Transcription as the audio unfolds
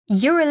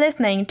You're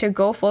listening to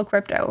Go Full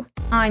Crypto.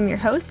 I'm your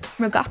host,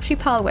 Mrugakshi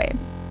Palway.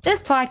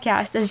 This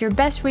podcast is your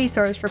best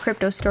resource for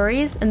crypto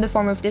stories in the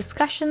form of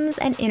discussions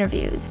and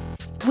interviews.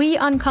 We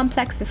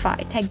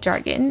uncomplexify tech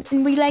jargon,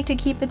 and we like to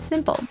keep it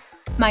simple.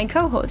 My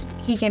co-host,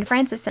 Keegan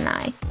Francis, and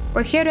I,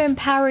 we're here to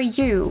empower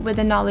you with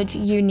the knowledge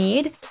you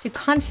need to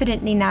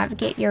confidently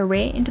navigate your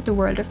way into the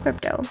world of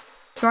crypto.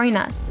 Join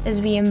us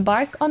as we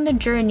embark on the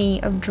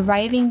journey of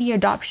driving the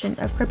adoption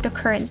of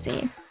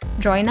cryptocurrency.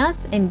 Join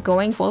us in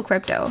Going Full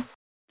Crypto.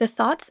 The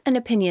thoughts and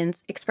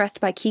opinions expressed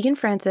by Keegan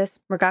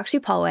Francis, Mrugakshi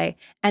Palway,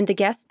 and the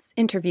guests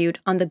interviewed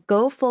on the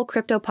Go Full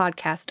Crypto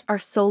podcast are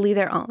solely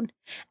their own.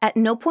 At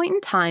no point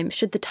in time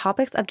should the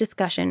topics of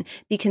discussion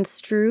be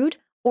construed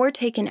or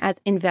taken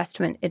as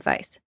investment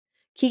advice.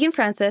 Keegan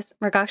Francis,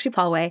 Mrugakshi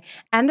Palway,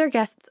 and their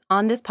guests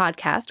on this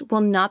podcast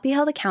will not be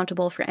held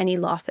accountable for any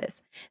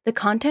losses. The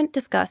content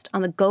discussed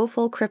on the Go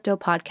Full Crypto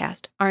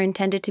podcast are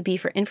intended to be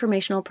for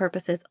informational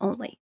purposes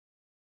only.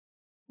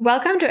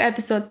 Welcome to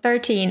episode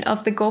 13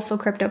 of the Go Full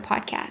Crypto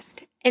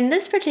podcast. In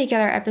this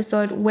particular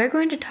episode, we're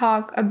going to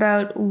talk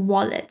about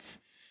wallets.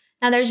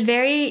 Now, there's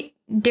very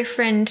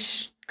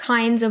different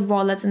kinds of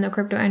wallets in the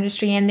crypto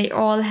industry, and they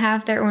all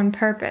have their own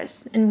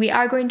purpose. And we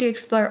are going to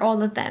explore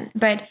all of them.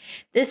 But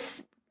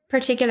this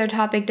particular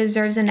topic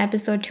deserves an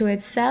episode to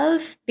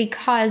itself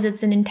because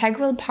it's an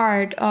integral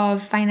part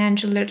of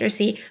financial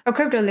literacy, or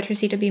crypto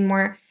literacy to be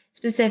more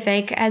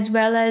specific, as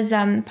well as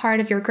part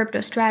of your crypto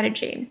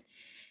strategy.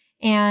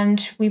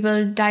 And we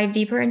will dive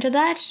deeper into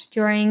that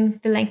during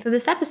the length of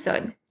this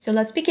episode. So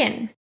let's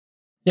begin.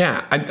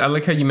 Yeah, I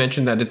like how you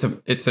mentioned that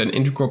it's an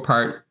integral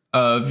part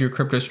of your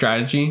crypto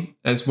strategy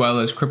as well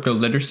as crypto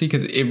literacy,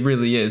 because it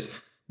really is.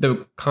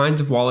 The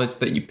kinds of wallets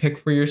that you pick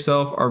for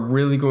yourself are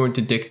really going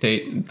to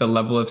dictate the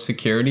level of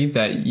security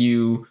that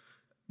you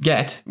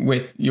get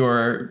with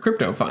your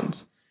crypto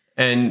funds.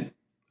 And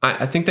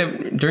I think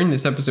that during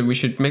this episode, we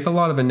should make a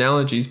lot of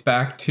analogies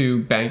back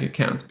to bank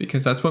accounts,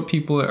 because that's what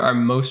people are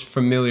most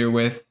familiar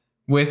with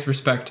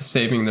respect to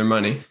saving their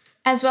money.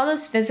 As well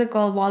as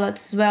physical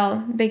wallets as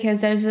well, because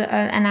there's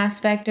an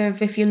aspect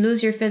of if you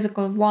lose your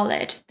physical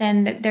wallet,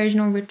 then there's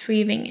no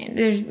retrieving it.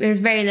 There's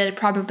very little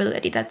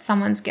probability that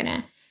someone's going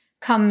to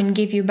come and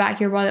give you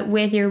back your wallet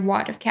with your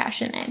wad of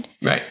cash in it.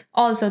 Right.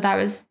 Also, that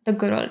was the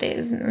good old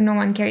days. No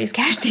one carries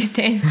cash these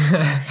days.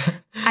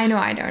 I know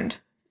I don't.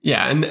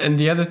 Yeah, and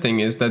the other thing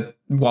is that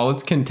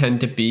wallets can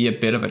tend to be a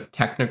bit of a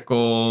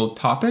technical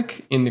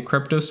topic in the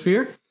crypto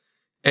sphere.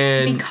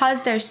 And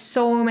because there's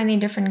so many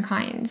different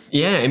kinds.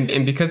 Yeah,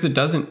 and because it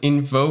doesn't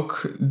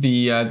invoke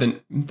the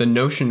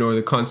notion or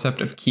the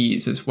concept of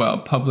keys as well,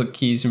 public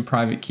keys and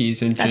private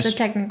keys, and that's just a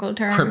technical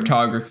term.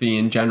 Cryptography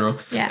in general.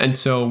 Yeah. And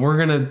so we're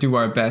going to do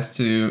our best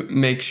to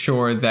make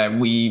sure that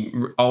we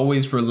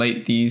always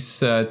relate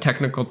these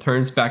technical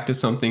terms back to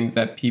something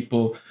that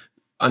people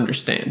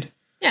understand.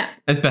 Yeah.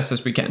 As best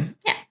as we can.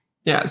 Yeah.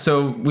 Yeah,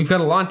 so we've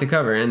got a lot to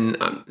cover, and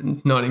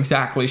I'm not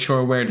exactly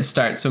sure where to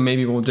start. So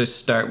maybe we'll just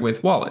start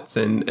with wallets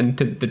and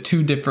the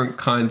two different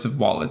kinds of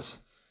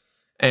wallets.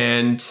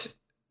 And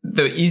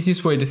the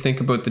easiest way to think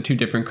about the two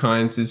different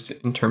kinds is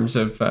in terms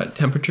of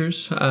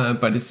temperatures,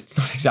 but it's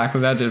not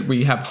exactly that.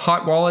 We have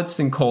hot wallets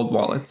and cold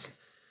wallets.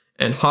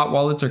 And hot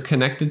wallets are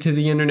connected to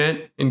the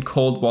internet, and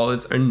cold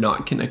wallets are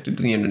not connected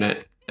to the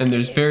internet. And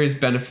there's various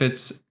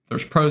benefits.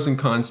 There's pros and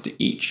cons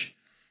to each.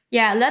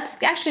 Yeah, let's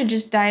actually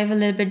just dive a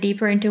little bit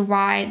deeper into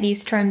why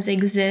these terms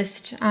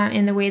exist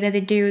in the way that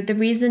they do. The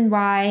reason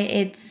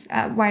why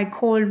why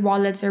cold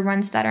wallets are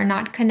ones that are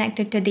not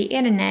connected to the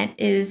internet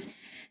is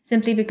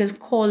simply because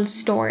cold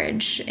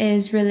storage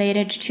is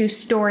related to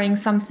storing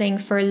something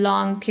for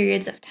long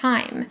periods of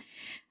time.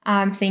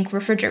 Think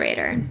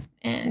refrigerator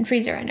and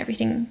freezer and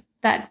everything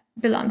that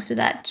belongs to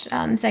that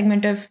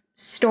segment of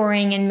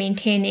storing and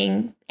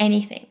maintaining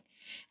anything.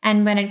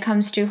 And when it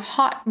comes to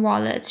hot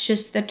wallets,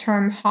 just the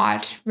term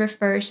hot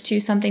refers to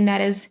something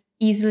that is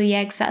easily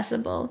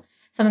accessible,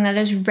 something that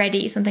is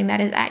ready, something that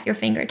is at your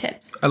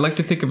fingertips. I like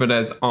to think of it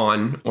as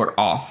on or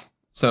off.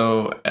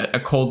 So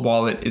a cold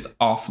wallet is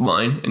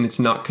offline and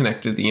it's not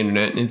connected to the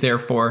internet, and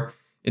therefore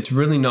it's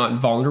really not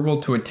vulnerable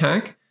to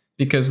attack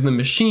because the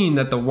machine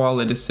that the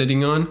wallet is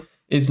sitting on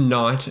is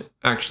not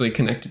actually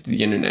connected to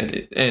the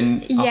internet.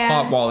 And a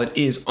hot wallet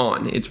is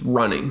on, it's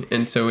running.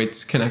 And so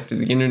it's connected to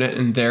the internet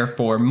and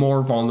therefore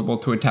more vulnerable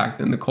to attack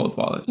than the cold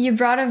wallet. You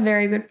brought a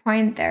very good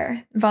point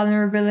there,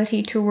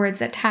 vulnerability towards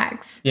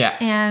attacks. Yeah.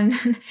 And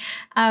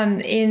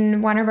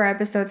in one of our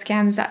episodes,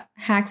 Scams,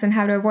 Hacks, and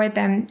How to Avoid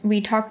Them, we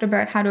talked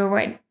about how to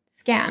avoid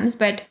scams.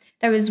 But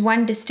there was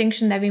one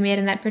distinction that we made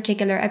in that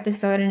particular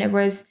episode, and it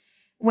was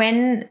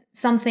when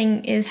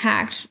something is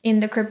hacked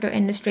in the crypto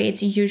industry,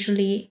 it's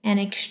usually an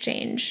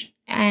exchange,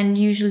 and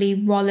usually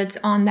wallets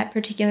on that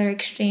particular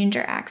exchange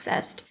are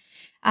accessed.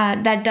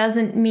 That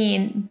doesn't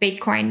mean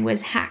Bitcoin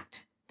was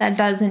hacked. That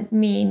doesn't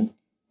mean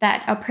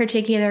that a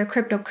particular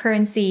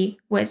cryptocurrency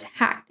was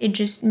hacked. It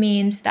just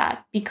means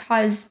that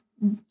because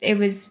it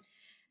was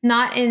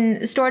not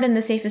stored in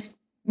the safest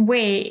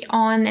way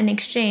on an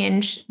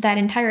exchange, that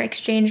entire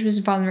exchange was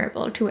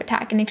vulnerable to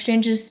attack. And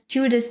exchanges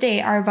to this day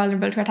are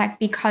vulnerable to attack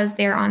because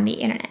they're on the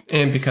internet.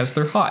 And because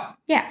they're hot.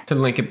 Yeah. To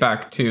link it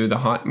back to the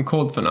hot and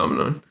cold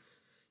phenomenon.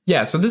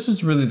 Yeah, so this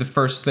is really the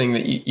first thing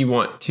that you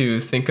want to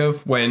think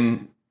of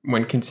when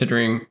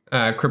considering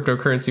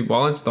cryptocurrency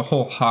wallets, the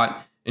whole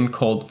hot and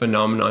cold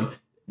phenomenon.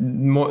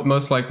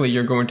 Most likely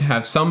you're going to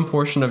have some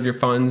portion of your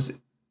funds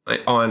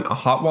on a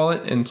hot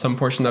wallet and some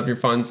portion of your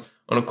funds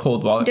on a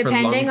cold wallet.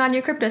 Depending on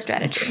your crypto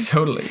strategy.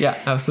 Totally. Yeah,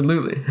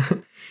 absolutely.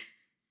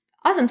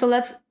 Awesome. So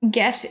let's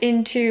get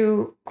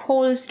into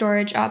cold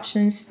storage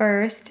options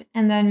first,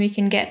 and then we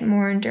can get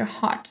more into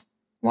hot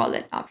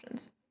wallet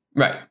options.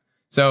 Right.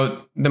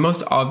 So the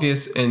most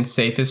obvious and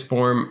safest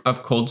form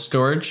of cold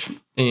storage,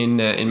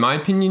 in my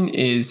opinion,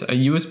 is a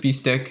USB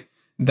stick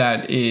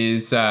that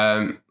is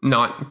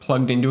not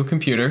plugged into a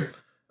computer,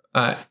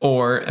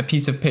 or a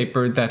piece of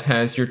paper that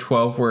has your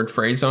 12-word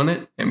phrase on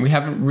it. And we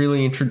haven't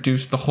really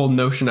introduced the whole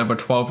notion of a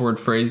 12-word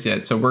phrase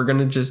yet. So we're going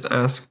to just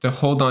ask to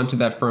hold on to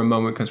that for a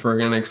moment because we're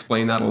going to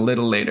explain that a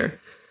little later.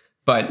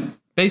 But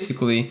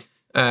basically,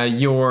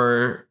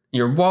 your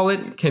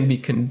wallet can be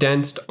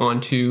condensed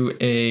onto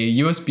a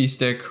USB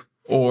stick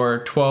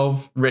or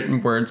 12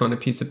 written words on a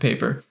piece of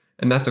paper.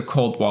 And that's a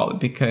cold wallet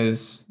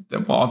because,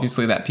 well,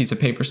 obviously that piece of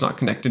paper is not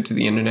connected to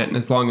the internet. And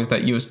as long as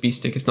that USB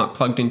stick is not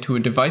plugged into a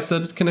device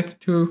that is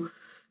connected to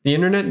the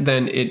internet,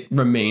 then it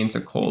remains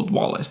a cold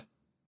wallet.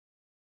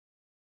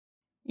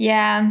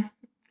 Yeah.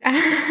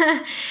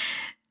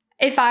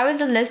 If I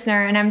was a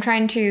listener and I'm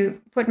trying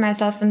to put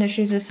myself in the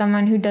shoes of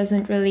someone who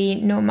doesn't really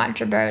know much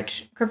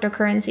about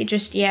cryptocurrency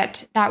just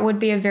yet, that would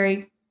be a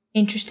very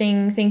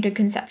interesting thing to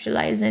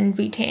conceptualize and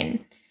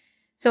retain.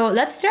 So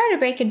let's try to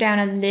break it down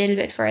a little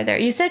bit further.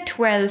 You said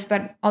 12,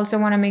 but also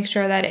want to make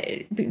sure that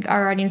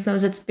our audience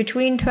knows it's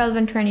between 12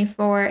 and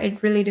 24.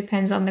 It really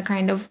depends on the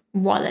kind of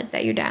wallet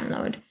that you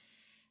download.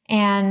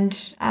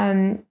 And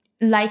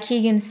like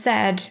Keegan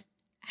said,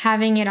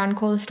 having it on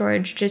cold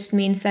storage just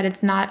means that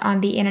it's not on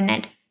the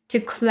internet.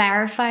 To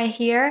clarify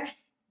here,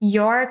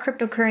 your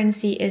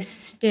cryptocurrency is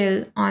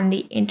still on the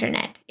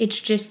internet. It's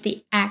just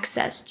the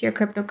access to your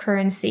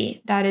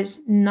cryptocurrency that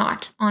is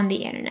not on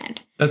the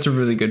internet. That's a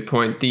really good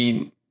point.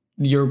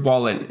 Your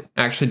wallet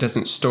actually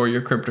doesn't store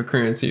your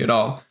cryptocurrency at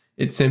all.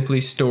 It simply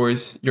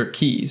stores your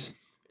keys,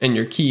 and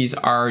your keys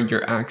are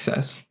your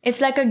access.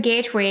 It's like a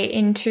gateway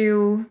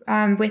into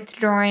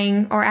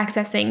withdrawing or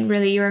accessing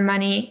really your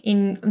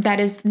money that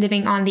is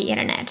living on the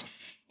internet.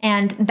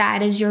 And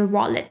that is your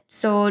wallet.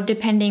 So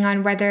depending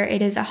on whether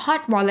it is a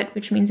hot wallet,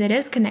 which means it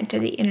is connected to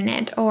the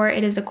internet, or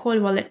it is a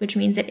cold wallet, which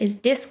means it is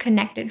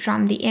disconnected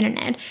from the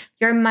internet,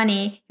 your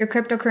money, your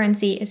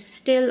cryptocurrency is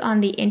still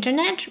on the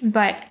internet,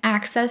 but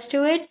access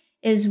to it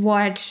is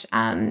what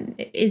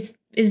is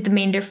the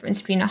main difference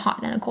between a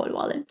hot and a cold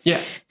wallet.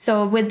 Yeah.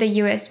 So with the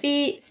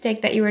USB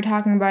stick that you were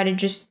talking about, it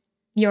just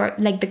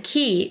the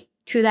key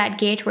to that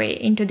gateway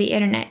into the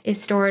internet is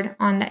stored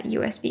on that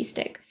USB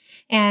stick.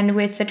 And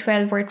with the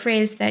 12-word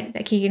phrase that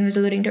Keegan was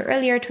alluding to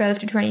earlier, 12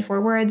 to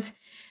 24 words,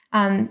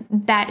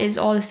 that is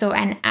also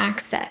an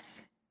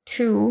access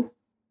to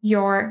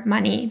your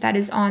money that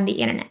is on the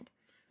internet.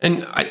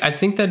 And I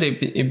think that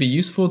it'd be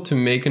useful to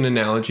make an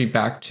analogy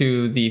back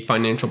to the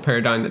financial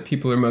paradigm that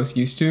people are most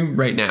used to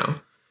right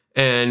now.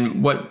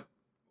 And what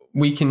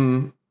we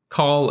can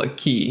call a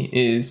key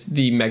is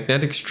the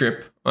magnetic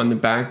strip on the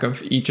back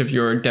of each of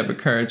your debit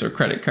cards or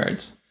credit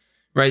cards,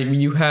 right?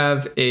 You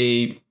have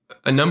a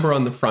number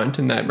on the front,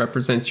 and that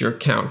represents your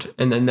account.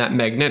 And then that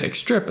magnetic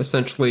strip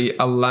essentially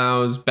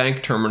allows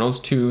bank terminals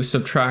to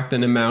subtract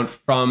an amount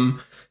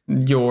from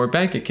your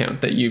bank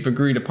account that you've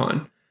agreed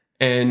upon.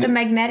 And the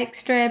magnetic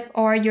strip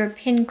or your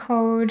PIN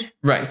code.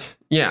 Right.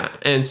 Yeah.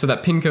 And so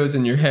that PIN code's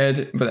in your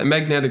head, but that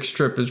magnetic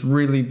strip is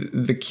really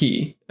the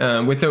key.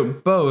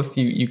 Without both,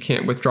 you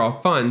can't withdraw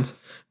funds.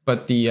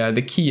 But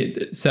the key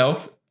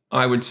itself,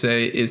 I would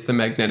say, is the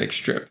magnetic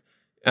strip.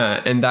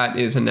 And that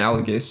is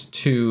analogous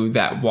to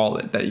that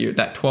wallet,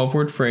 that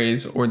 12-word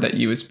phrase or that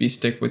USB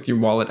stick with your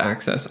wallet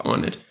access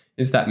on it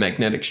is that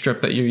magnetic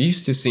strip that you're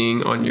used to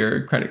seeing on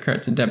your credit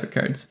cards and debit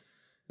cards.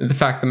 The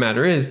fact of the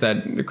matter is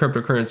that the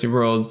cryptocurrency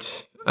world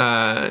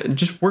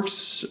just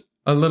works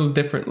a little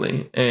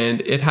differently,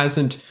 and it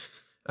hasn't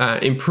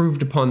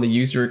improved upon the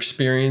user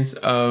experience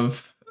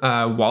of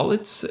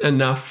wallets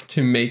enough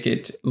to make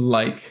it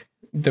like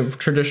the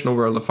traditional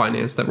world of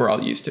finance that we're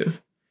all used to.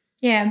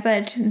 Yeah,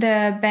 but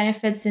the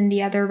benefits in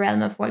the other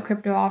realm of what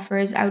crypto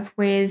offers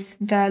outweighs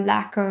the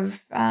lack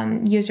of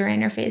user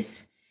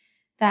interface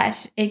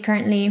that it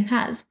currently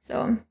has.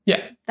 So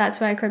yeah, that's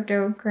why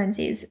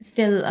cryptocurrency is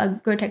still a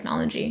good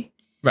technology.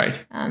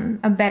 Right.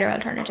 A better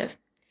alternative.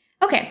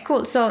 Okay,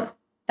 cool. So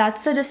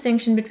that's the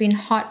distinction between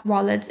hot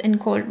wallets and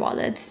cold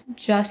wallets.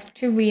 Just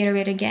to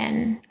reiterate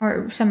again,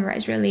 or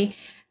summarize really,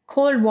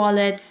 cold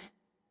wallets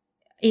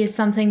is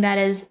something that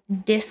is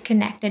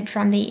disconnected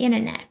from the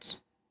internet.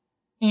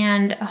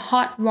 And a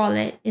hot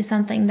wallet is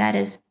something that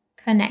is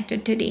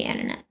connected to the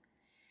internet.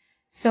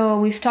 So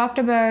we've talked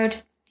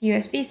about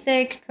USB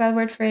stick,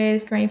 12-word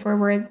phrase,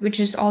 24-word, which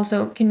is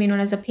also can be known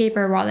as a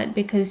paper wallet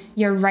because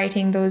you're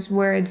writing those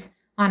words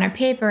on a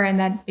paper and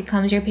that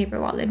becomes your paper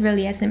wallet.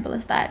 Really as simple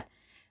as that.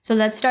 So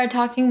let's start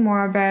talking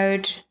more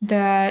about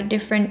the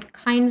different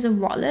kinds of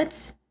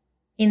wallets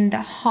in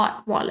the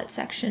hot wallet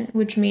section,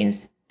 which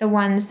means the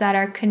ones that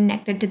are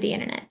connected to the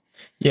internet.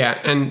 Yeah,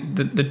 and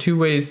the two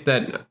ways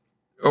that,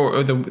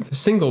 or the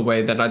single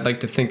way that I'd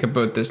like to think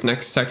about this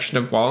next section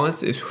of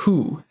wallets is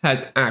who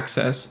has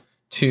access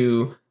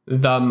to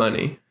the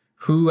money,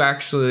 who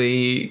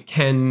actually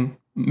can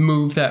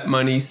move that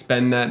money,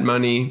 spend that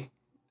money,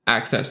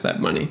 access that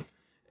money.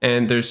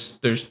 And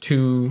there's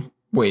two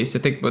ways to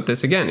think about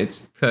this. Again,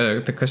 it's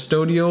the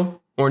custodial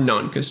or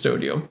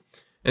non-custodial.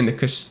 And the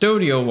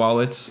custodial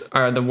wallets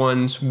are the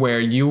ones where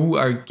you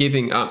are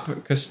giving up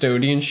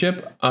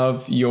custodianship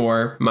of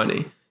your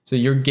money. So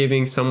you're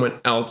giving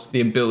someone else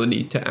the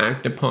ability to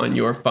act upon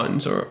your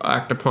funds or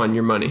act upon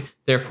your money.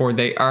 Therefore,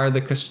 they are the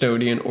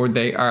custodian or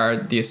they are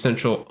the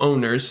essential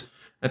owners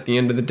at the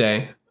end of the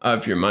day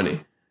of your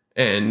money.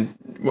 And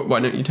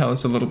why don't you tell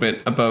us a little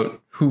bit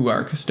about who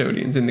are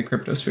custodians in the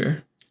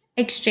cryptosphere?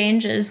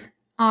 Exchanges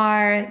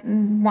are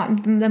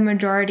the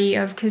majority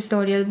of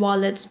custodial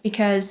wallets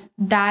because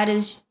that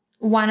is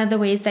one of the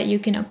ways that you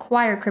can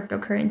acquire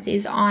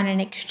cryptocurrencies on an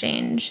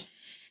exchange.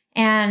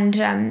 And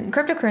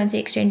cryptocurrency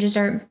exchanges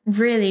are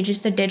really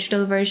just the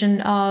digital version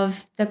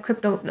of the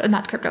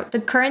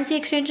the currency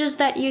exchanges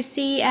that you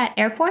see at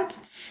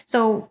airports.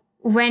 So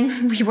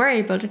when we were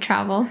able to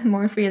travel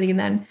more freely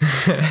than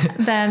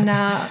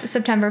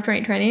September of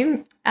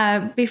 2020,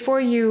 before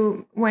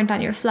you went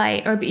on your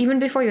flight or even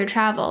before your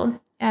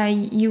travel,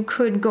 you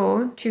could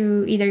go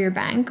to either your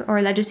bank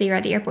or let's just say you're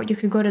at the airport, you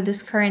could go to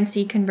this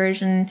currency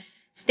conversion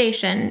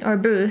station or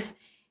booth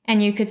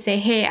and you could say,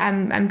 hey,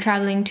 I'm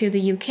traveling to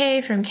the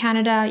UK from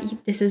Canada.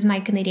 This is my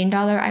Canadian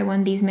dollar. I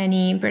want these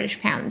many British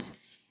pounds.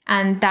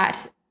 And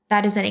that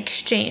is an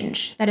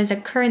exchange. That is a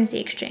currency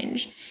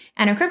exchange.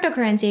 And a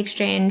cryptocurrency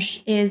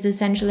exchange is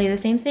essentially the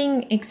same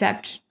thing,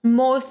 except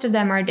most of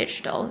them are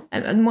digital.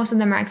 Most of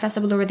them are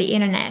accessible over the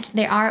internet.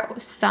 There are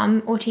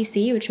some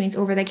OTC, which means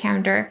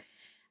over-the-counter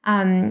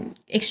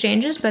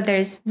exchanges, but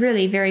there's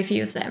really very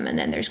few of them. And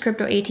then there's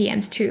crypto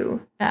ATMs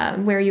too,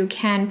 where you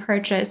can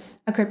purchase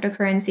a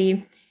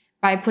cryptocurrency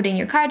by putting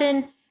your card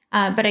in.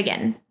 But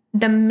again,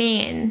 the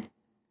main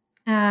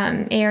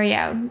the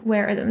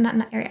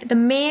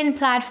main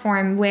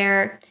platform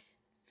where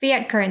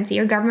fiat currency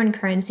or government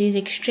currencies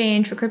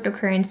exchange for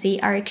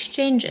cryptocurrency are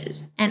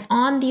exchanges. And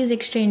on these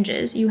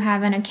exchanges, you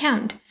have an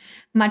account,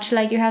 much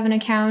like you have an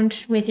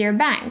account with your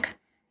bank.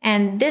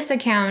 And this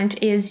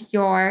account is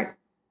your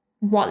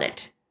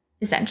wallet,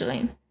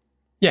 essentially.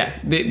 Yeah,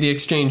 the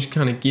exchange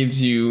kind of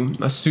gives you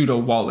a pseudo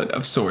wallet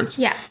of sorts.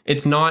 Yeah.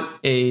 It's not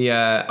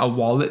a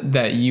wallet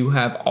that you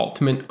have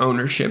ultimate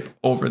ownership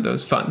over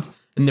those funds.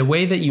 And the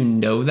way that you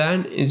know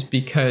that is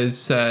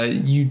because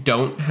you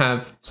don't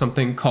have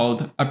something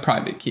called a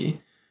private key.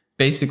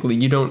 Basically,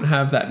 you don't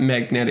have that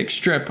magnetic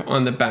strip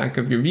on the back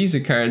of your Visa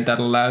card that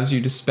allows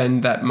you to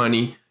spend that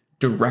money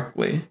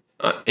directly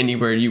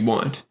anywhere you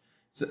want.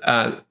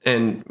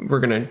 And we're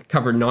going to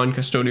cover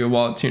non-custodial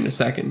wallets here in a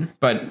second.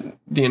 But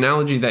the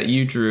analogy that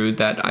you drew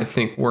that I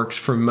think works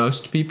for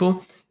most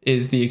people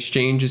is the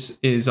exchanges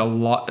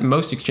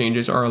most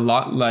exchanges are a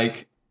lot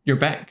like your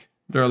bank.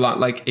 They're a lot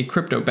like a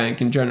crypto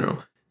bank in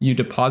general. You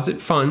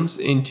deposit funds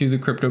into the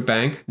crypto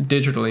bank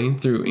digitally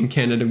through, in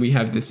Canada, we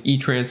have this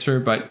e-transfer,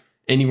 but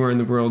anywhere in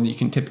the world, you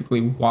can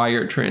typically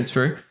wire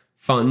transfer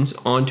funds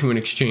onto an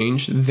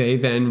exchange. They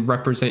then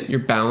represent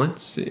your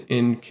balance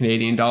in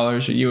Canadian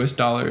dollars or US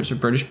dollars or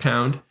British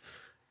pound.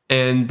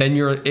 And then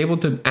you're able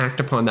to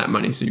act upon that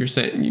money. So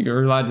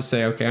you're allowed to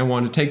say, okay, I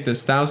want to take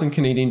this 1,000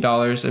 Canadian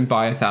dollars and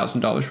buy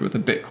 $1,000 worth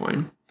of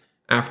Bitcoin.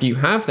 After you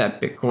have that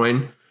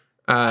Bitcoin,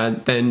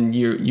 then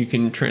you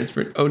can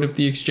transfer it out of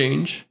the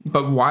exchange.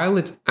 But while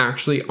it's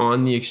actually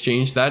on the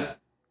exchange, that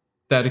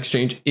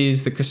exchange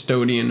is the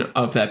custodian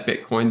of that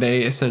Bitcoin.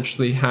 They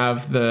essentially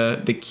have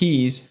the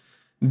keys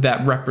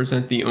that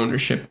represent the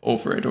ownership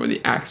over it or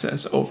the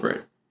access over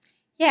it.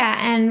 Yeah,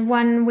 and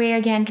one way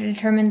again to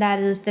determine that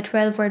is the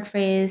 12-word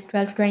phrase,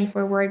 12 to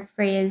 24-word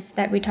phrase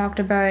that we talked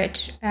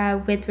about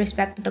with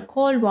respect to the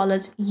cold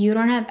wallets. You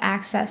don't have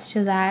access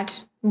to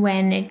that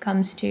when it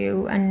comes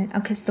to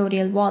a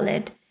custodial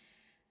wallet.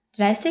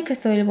 Did I say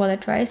custodial wallet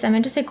twice? I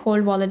meant to say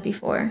cold wallet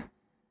before.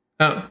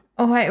 Oh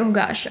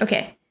gosh.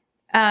 Okay.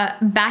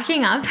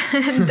 Backing up,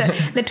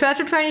 the 12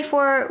 to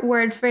 24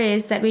 word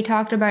phrase that we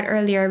talked about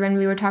earlier when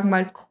we were talking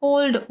about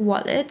cold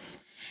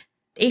wallets,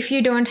 if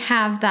you don't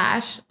have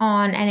that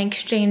on an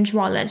exchange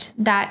wallet,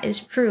 that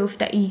is proof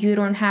that you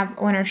don't have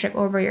ownership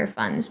over your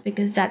funds,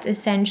 because that's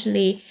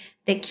essentially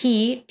the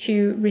key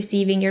to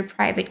receiving your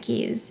private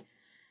keys.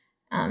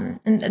 And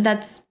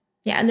that's,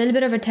 a little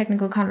bit of a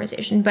technical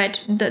conversation,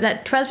 but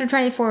that 12 to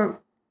 24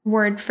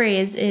 word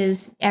phrase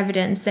is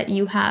evidence that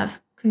you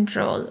have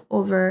control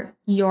over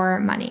your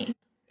money.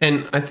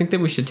 And I think that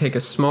we should take a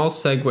small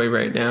segue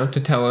right now to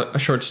tell a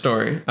short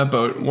story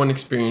about one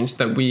experience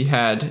that we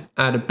had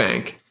at a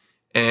bank.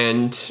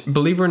 And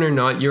believe it or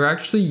not, you're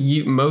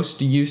actually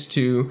most used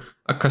to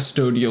a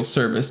custodial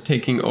service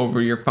taking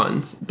over your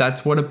funds.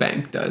 That's what a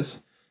bank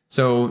does.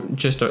 So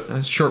just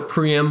a short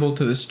preamble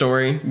to the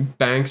story,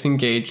 banks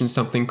engage in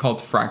something called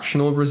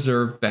fractional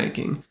reserve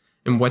banking.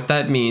 And what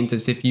that means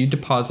is if you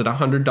deposit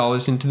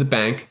 $100 into the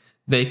bank,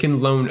 they can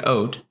loan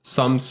out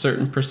some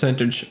certain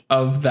percentage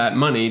of that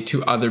money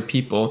to other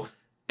people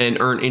and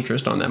earn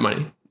interest on that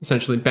money.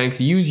 Essentially,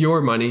 banks use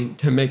your money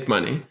to make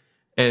money,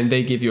 and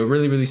they give you a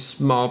really, really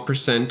small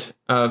percent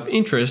of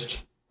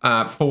interest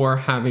for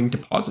having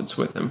deposits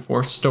with them,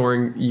 for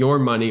storing your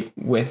money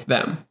with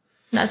them.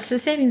 That's the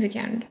savings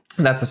account.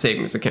 That's a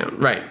savings account,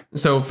 right.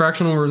 So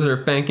fractional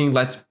reserve banking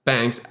lets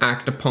banks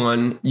act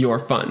upon your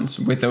funds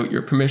without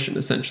your permission,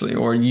 essentially.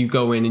 Or you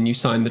go in and you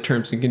sign the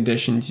terms and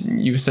conditions.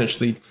 You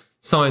essentially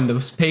sign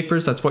those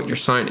papers. That's what you're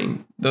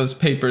signing. Those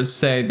papers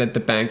say that the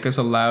bank is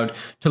allowed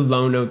to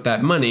loan out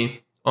that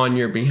money on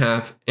your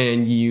behalf,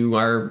 and you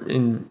are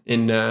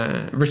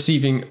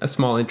receiving a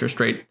small interest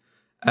rate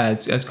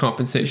as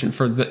compensation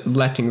for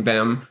letting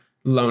them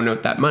loan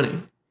out that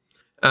money.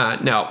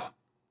 Now,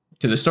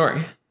 to the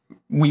story.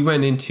 We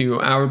went into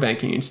our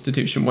banking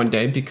institution one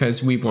day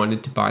because we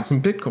wanted to buy some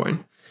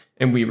Bitcoin,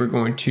 and we were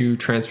going to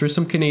transfer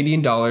some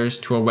Canadian dollars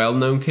to a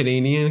well-known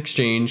Canadian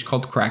exchange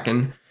called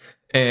Kraken.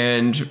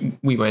 And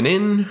we went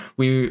in,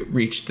 we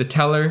reached the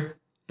teller,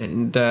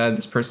 and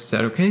this person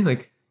said, okay,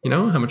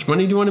 how much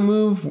money do you want to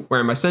move?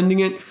 Where am I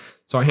sending it?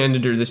 So I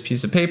handed her this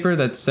piece of paper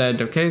that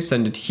said, okay,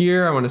 send it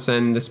here. I want to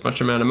send this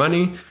much amount of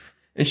money.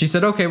 And she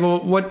said, okay, well,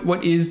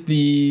 what is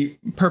the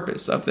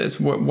purpose of this?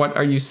 What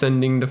are you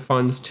sending the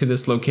funds to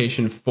this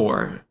location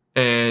for?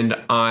 And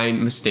I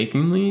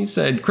mistakenly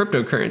said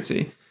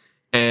cryptocurrency.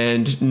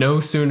 And no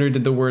sooner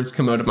did the words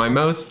come out of my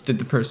mouth, did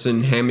the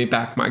person hand me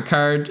back my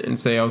card and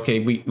say, okay,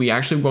 we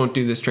actually won't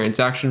do this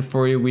transaction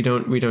for you. We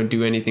don't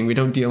do anything. We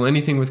don't deal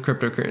anything with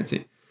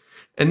cryptocurrency.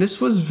 And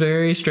this was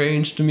very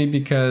strange to me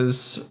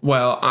because,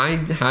 well, I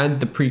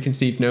had the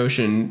preconceived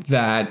notion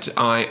that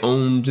I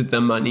owned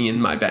the money in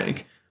my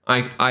bank.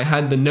 I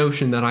had the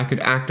notion that I could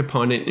act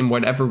upon it in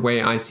whatever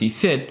way I see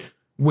fit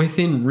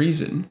within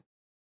reason.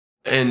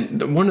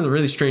 And one of the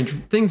really strange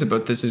things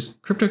about this is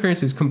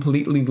cryptocurrency is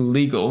completely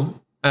legal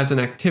as an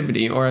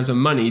activity or as a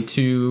money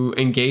to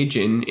engage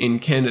in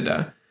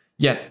Canada.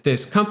 Yet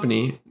this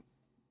company,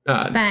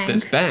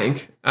 this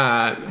bank,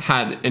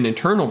 had an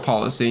internal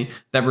policy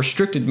that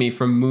restricted me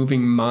from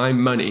moving my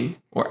money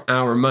or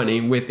our money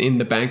within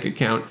the bank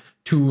account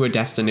to a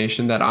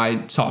destination that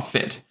I saw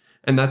fit.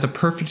 And that's a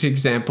perfect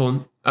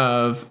example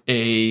of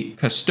a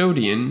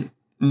custodian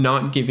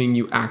not giving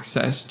you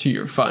access to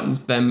your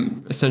funds,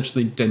 them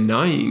essentially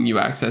denying you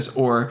access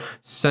or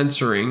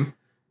censoring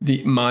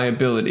my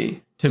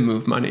ability to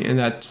move money. And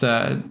that's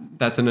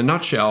in a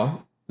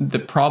nutshell the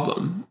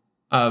problem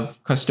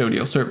of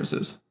custodial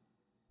services.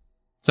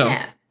 So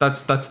yeah.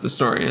 That's the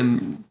story,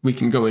 and we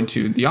can go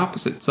into the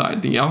opposite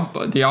side, the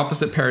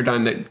opposite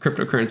paradigm that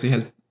cryptocurrency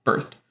has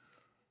birthed.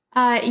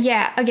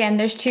 Again,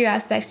 there's two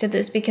aspects to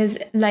this because,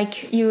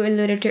 like you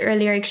alluded to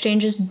earlier,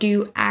 exchanges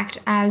do act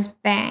as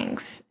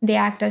banks. They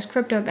act as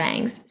crypto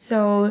banks.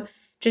 So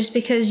just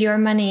because your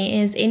money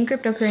is in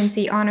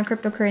cryptocurrency on a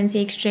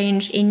cryptocurrency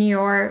exchange in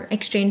your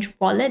exchange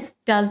wallet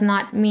does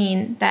not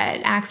mean that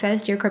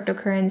access to your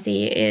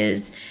cryptocurrency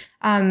is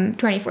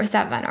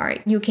 24/7, or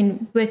you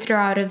can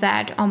withdraw out of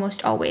that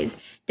almost always.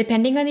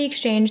 Depending on the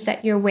exchange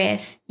that you're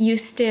with, you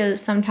still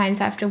sometimes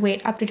have to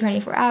wait up to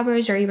 24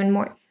 hours or even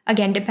more.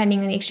 Again,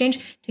 depending on the exchange,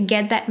 to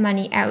get that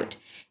money out.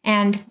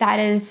 And that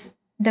is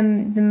the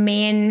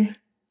main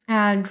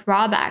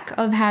drawback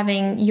of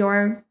having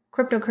your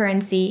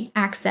cryptocurrency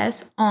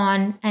access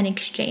on an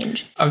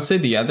exchange. I would say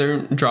the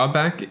other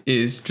drawback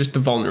is just the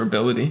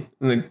vulnerability.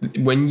 Like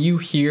when you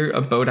hear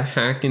about a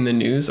hack in the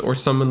news or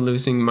someone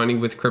losing money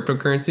with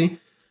cryptocurrency,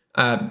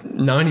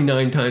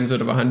 99 times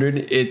out of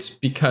 100, it's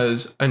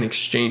because an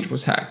exchange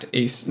was hacked.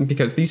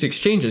 Because these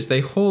exchanges, they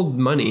hold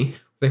money.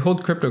 They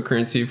hold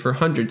cryptocurrency for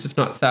hundreds, if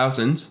not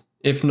thousands,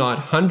 if not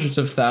hundreds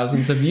of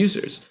thousands of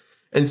users.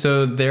 And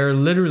so they're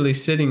literally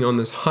sitting on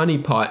this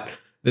honeypot,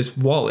 this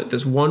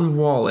one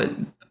wallet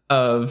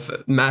of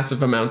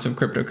massive amounts of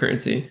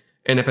cryptocurrency.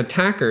 And if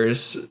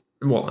attackers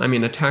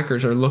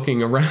are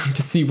looking around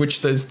to see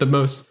which is the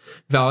most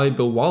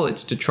valuable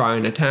wallets to try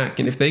and attack.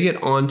 And if they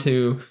get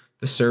onto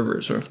the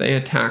servers or if they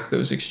attack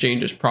those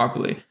exchanges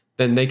properly,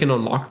 then they can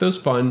unlock those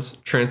funds,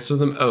 transfer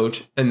them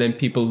out, and then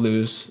people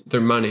lose their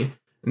money.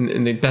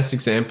 And the best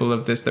example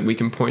of this that we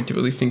can point to,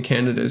 at least in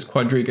Canada, is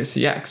Quadriga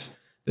CX.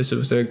 This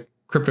was a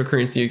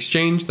cryptocurrency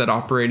exchange that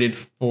operated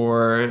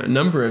for a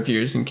number of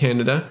years in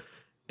Canada,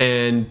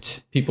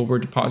 and people were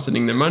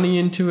depositing their money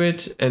into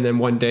it. And then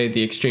one day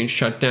the exchange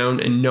shut down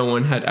and no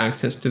one had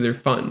access to their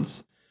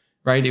funds,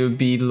 right? It would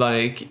be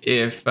like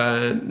if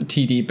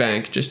TD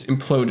Bank just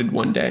imploded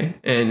one day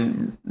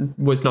and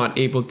was not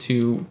able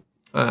to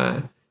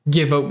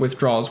give out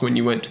withdrawals when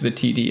you went to the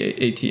TD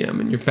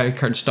ATM and your bank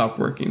card stopped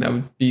working. That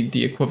would be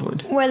the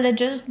equivalent. Well, it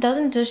just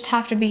doesn't just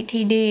have to be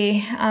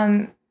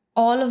TD.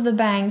 All of the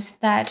banks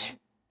that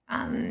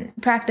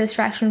practice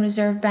fractional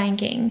reserve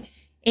banking,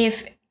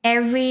 if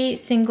every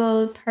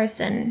single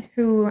person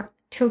who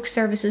took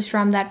services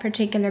from that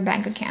particular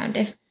bank account,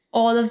 if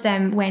all of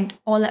them went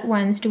all at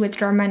once to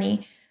withdraw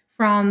money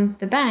from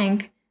the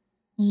bank,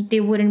 the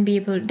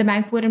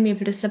bank wouldn't be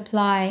able to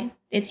supply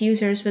its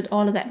users with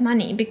all of that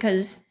money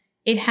because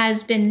it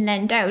has been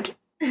lent out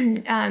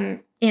in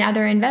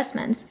other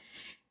investments.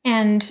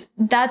 And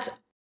that's,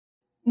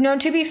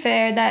 to be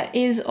fair, that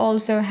is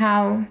also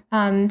how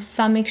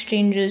some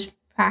exchanges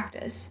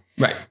practice.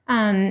 Right.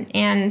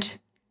 And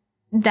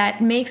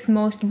that makes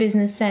most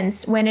business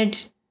sense. When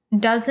it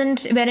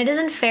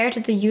isn't fair to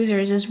the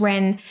users is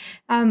when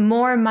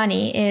more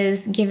money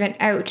is given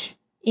out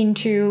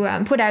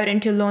put out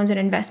into loans and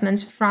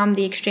investments from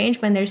the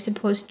exchange when they're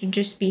supposed to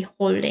just be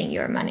holding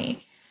your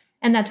money.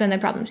 And that's when the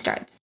problem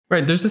starts.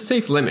 Right. There's a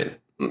safe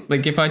limit.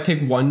 Like if I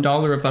take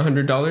 $1 of the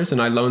 $100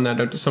 and I loan that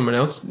out to someone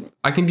else,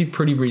 I can be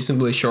pretty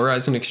reasonably sure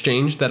as an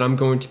exchange that I'm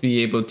going to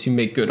be able to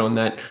make good on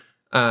that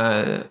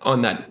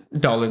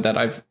dollar that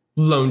I've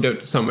loaned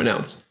out to someone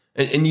else.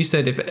 And you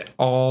said if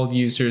all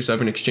users of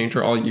an exchange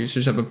or all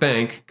users of a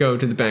bank go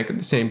to the bank at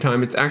the same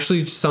time, it's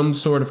actually some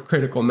sort of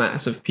critical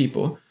mass of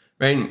people,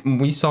 right? And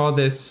we saw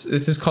this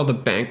is called a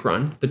bank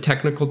run. The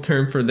technical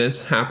term for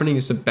this happening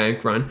is a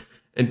bank run.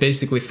 And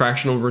basically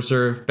fractional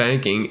reserve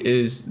banking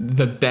is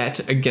the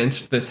bet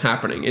against this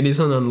happening. It is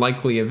an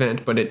unlikely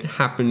event, but it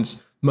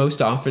happens most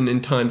often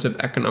in times of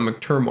economic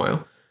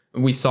turmoil.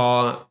 We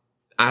saw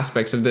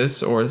aspects of this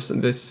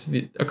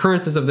the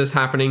occurrences of this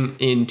happening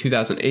in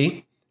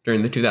 2008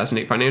 during the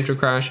 2008 financial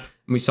crash.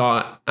 And we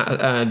saw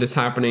this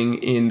happening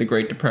in the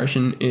Great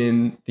Depression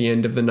in the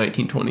end of the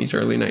 1920s,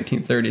 early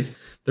 1930s.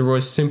 There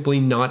was simply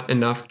not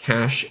enough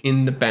cash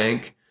in the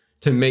bank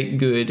to make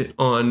good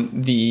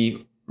on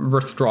the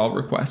withdrawal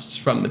requests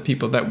from the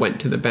people that went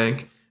to the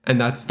bank.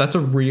 And that's a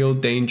real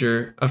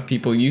danger of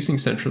people using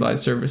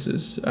centralized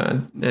services.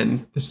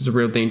 And this is a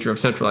real danger of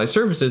centralized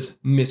services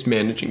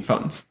mismanaging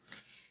funds.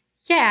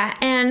 Yeah,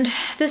 and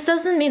this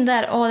doesn't mean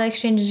that all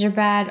exchanges are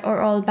bad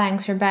or all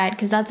banks are bad,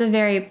 because that's a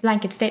very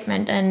blanket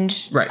statement, and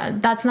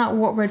that's not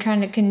what we're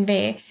trying to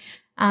convey.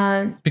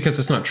 Because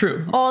it's not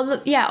true. All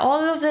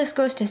of this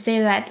goes to say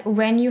that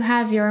when you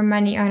have your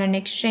money on an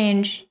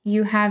exchange,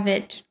 you have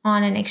it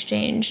on an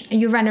exchange.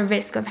 You run a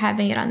risk of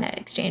having it on that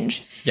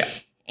exchange. Yeah.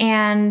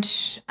 And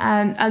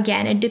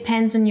again, it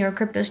depends on your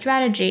crypto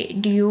strategy.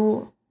 Do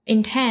you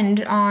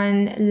intend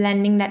on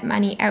lending that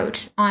money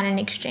out on an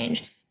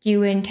exchange? Do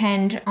you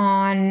intend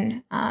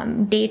on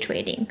day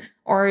trading?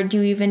 Or do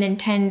you even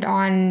intend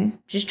on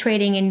just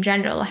trading in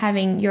general,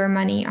 having your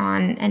money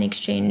on an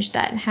exchange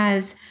that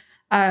has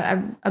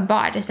a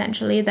bot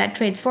essentially that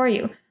trades for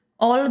you?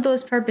 All of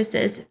those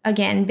purposes,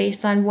 again,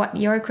 based on what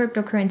your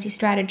cryptocurrency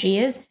strategy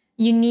is,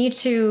 you need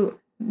to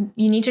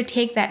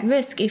take that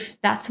risk if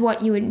that's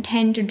what you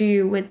intend to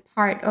do with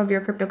part of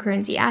your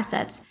cryptocurrency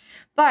assets.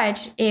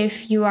 But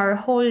if you are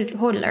a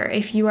hodler,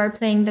 if you are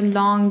playing the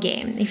long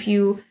game, if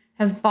you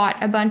have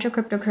bought a bunch of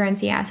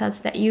cryptocurrency assets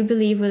that you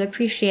believe will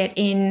appreciate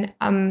in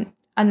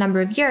a number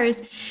of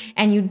years,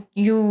 and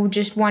you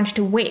just want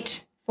to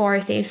wait for,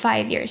 say,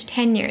 5 years,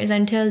 10 years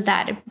until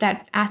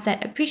that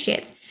asset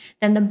appreciates,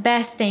 then the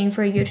best thing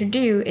for you to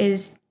do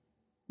is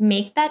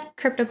make that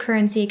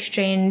cryptocurrency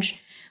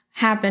exchange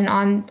happen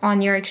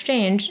on your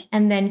exchange,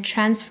 and then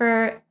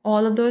transfer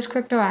all of those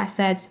crypto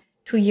assets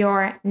to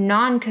your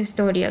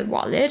non-custodial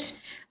wallet,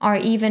 or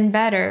even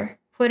better,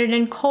 put it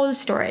in cold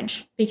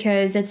storage,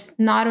 because it's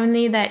not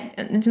only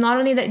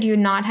that you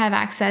not have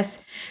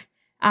access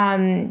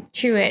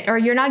to it, or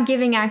you're not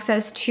giving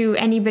access to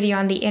anybody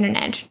on the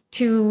internet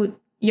to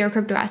your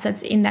crypto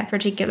assets in that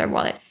particular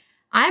wallet.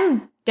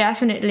 I'm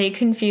definitely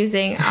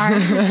confusing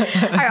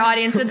our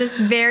audience with this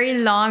very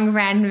long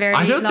rant,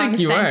 I don't long think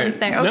you sentence are.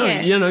 there.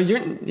 Okay. No,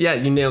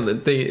 you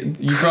nailed it.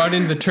 You brought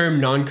in the term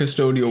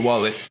non-custodial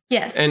wallet.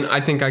 Yes. And I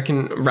think I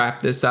can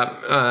wrap this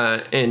up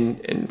and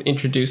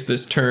introduce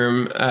this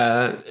term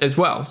as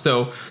well.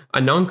 So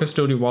a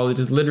non-custodial wallet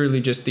is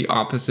literally just the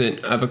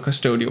opposite of a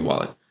custodial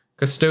wallet.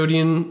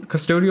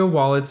 Custodial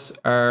wallets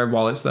are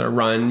wallets that are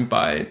run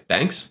by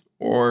banks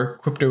or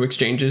crypto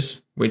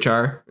exchanges, which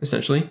are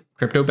essentially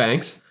crypto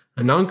banks.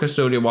 A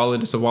non-custodial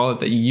wallet is a wallet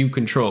that you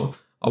control,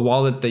 a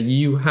wallet that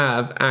you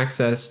have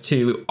access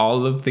to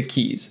all of the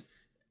keys.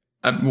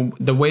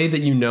 The way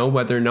that you know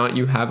whether or not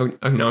you have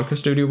a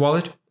non-custodial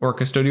wallet or a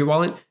custodial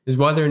wallet is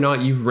whether or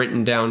not you've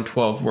written down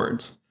 12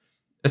 words,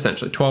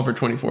 essentially 12 or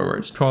 24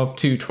 words, 12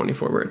 to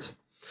 24 words.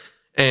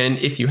 And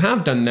if you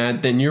have done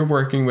that, then you're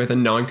working with a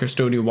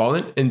non-custodial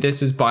wallet, and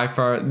this is by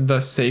far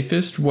the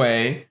safest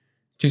way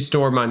to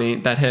store money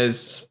that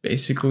has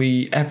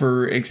basically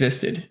ever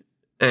existed.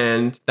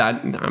 And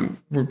that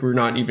we're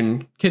not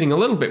even kidding a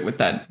little bit with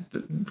that.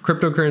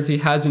 Cryptocurrency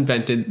has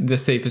invented the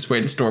safest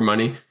way to store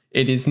money.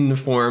 It is in the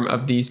form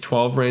of these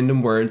 12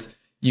 random words.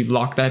 You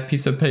lock that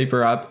piece of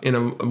paper up in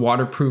a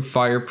waterproof,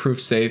 fireproof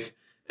safe,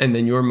 and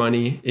then your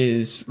money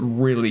is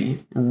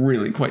really,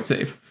 really quite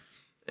safe.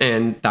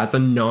 And that's a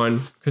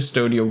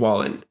non-custodial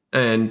wallet.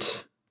 And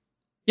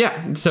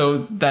Yeah,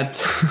 so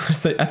that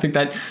I think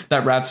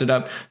that wraps it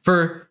up.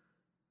 For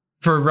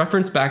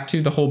reference back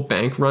to the whole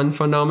bank run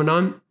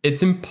phenomenon,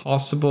 it's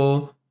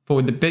impossible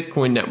for the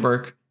Bitcoin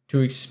network to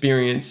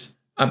experience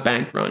a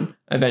bank run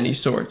of any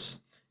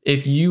sorts.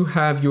 If you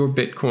have your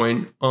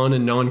Bitcoin on a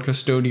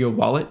non-custodial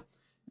wallet,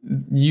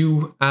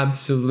 you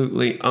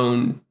absolutely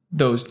own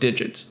those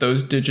digits.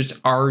 Those digits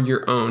are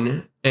your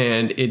own,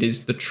 and it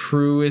is the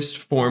truest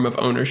form of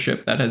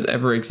ownership that has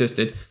ever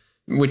existed,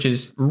 which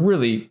is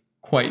really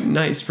quite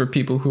nice for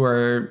people who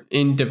are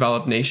in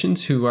developed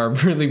nations who are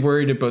really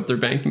worried about their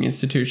banking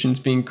institutions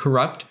being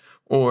corrupt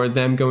or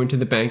them going to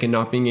the bank and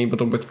not being able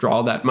to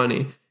withdraw that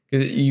money.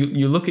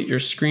 You look at your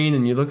screen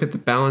and you look at the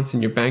balance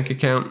in your bank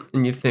account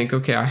and you think,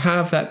 okay, I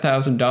have that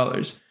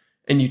 $1,000.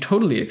 And you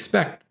totally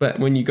expect, but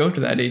when you go to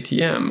that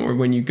ATM or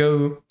when you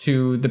go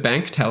to the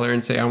bank teller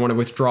and say, I want to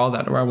withdraw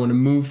that or I want to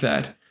move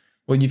that,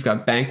 well, you've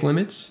got bank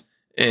limits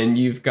and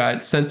you've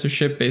got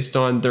censorship based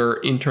on their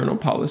internal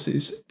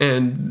policies.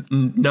 And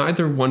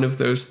neither one of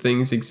those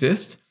things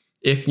exist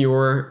if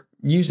you're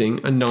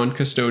using a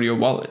non-custodial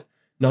wallet.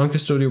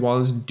 Non-custodial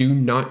wallets do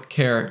not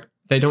care.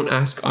 They don't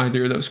ask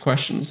either of those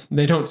questions.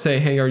 They don't say,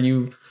 hey, are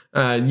you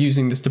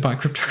using this to buy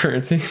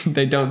cryptocurrency?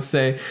 They don't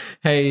say,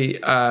 hey,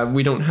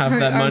 we don't have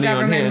that money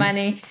on hand.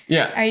 Money.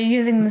 Yeah. Are you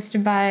using this to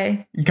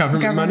buy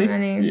government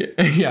money?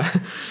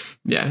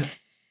 Yeah.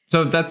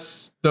 So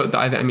that's,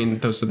 I mean,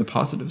 those are the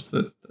positives.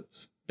 That's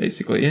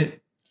basically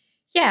it.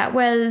 Yeah,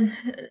 well,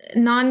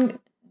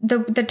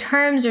 the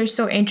terms are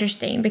so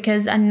interesting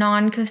because a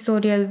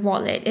non-custodial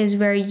wallet is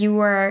where you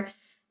are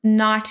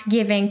not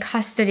giving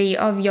custody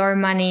of your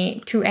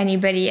money to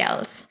anybody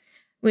else,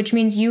 which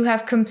means you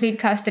have complete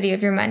custody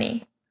of your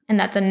money. And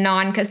that's a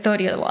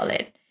non-custodial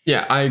wallet.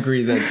 Yeah, I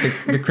agree that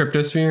the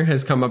cryptosphere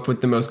has come up with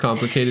the most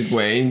complicated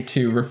way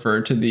to refer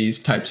to these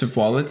types of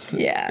wallets.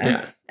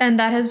 Yeah. And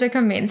that has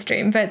become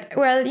mainstream. But,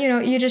 well,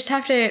 you just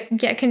have to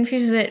get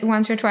confused with it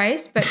once or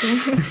twice. But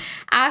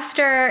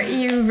after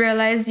you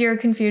realize your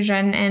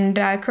confusion and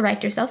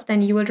correct yourself,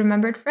 then you will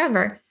remember it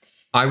forever.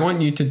 I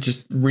want you to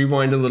just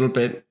rewind a little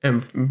bit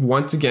and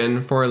once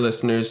again, for our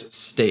listeners,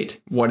 state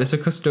what is a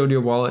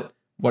custodial wallet?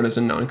 What is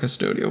a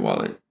non-custodial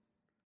wallet?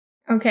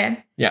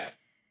 Okay. Yeah.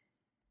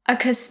 A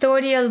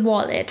custodial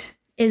wallet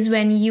is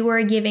when you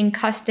are giving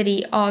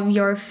custody of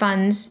your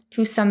funds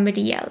to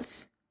somebody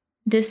else.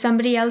 This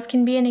somebody else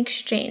can be an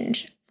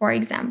exchange, for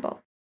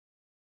example.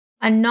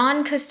 A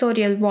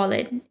non-custodial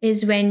wallet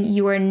is when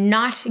you are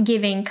not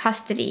giving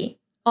custody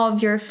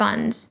of your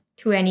funds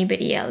to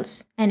anybody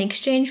else, an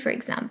exchange, for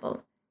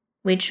example,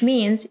 which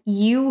means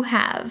you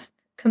have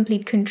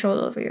complete control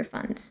over your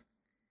funds.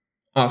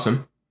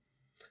 Awesome.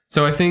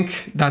 So I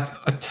think that's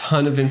a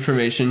ton of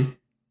information.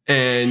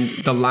 And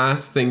the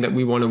last thing that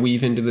we want to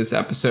weave into this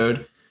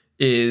episode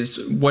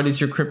is what is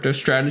your crypto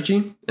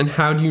strategy and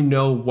how do you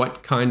know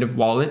what kind of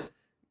wallet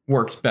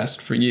works best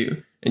for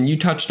you? And you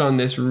touched on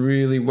this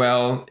really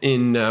well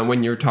in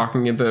when you're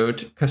talking about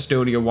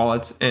custodial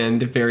wallets and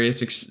the various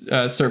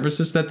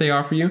services that they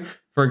offer you.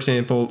 For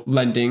example,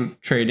 lending,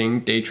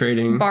 trading, day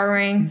trading,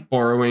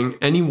 borrowing.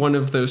 Any one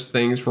of those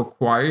things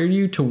require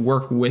you to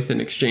work with an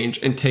exchange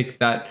and take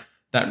that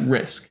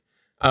risk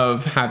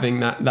of having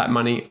that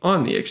money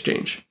on the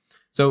exchange.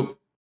 So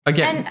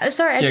again, and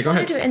sorry, I just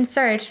wanted to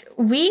insert.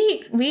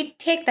 We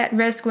take that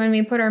risk when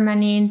we put our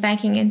money in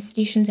banking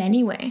institutions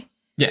anyway.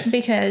 Yes,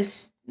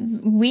 because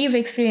we've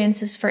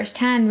experienced this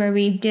firsthand where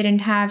we didn't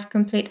have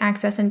complete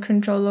access and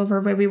control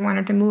over where we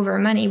wanted to move our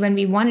money when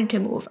we wanted to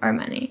move our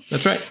money.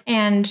 That's right.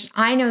 And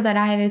I know that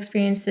I have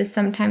experienced this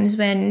sometimes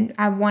when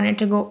I wanted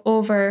to go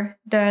over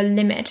the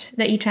limit,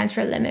 the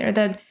e-transfer limit or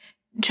the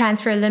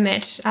transfer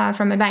limit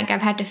from a bank.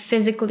 I've had to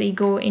physically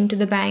go into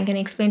the bank and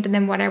explain to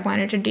them what I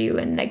wanted to do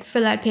and like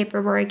fill out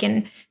paperwork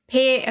and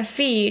pay a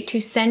fee to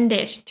send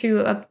it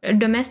to a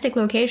domestic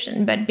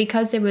location. But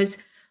because it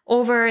was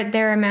over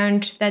their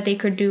amount that they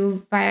could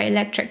do via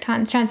electric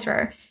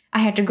transfer, I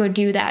had to go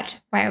do that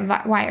via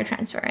wire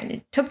transfer. And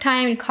it took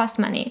time, it cost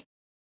money.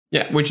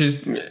 Yeah, which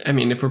is, I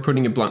mean, if we're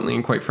putting it bluntly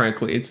and quite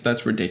frankly,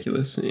 that's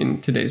ridiculous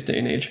in today's day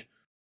and age.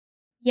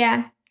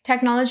 Yeah,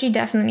 technology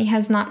definitely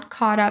has not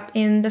caught up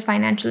in the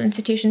financial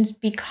institutions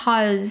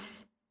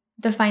because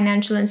the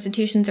financial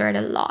institutions are at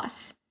a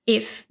loss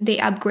if they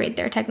upgrade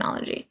their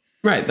technology.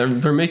 Right,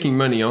 they're making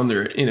money on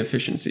their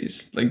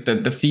inefficiencies. Like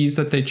the fees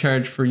that they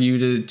charge for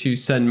you to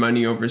send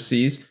money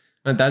overseas,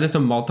 that is a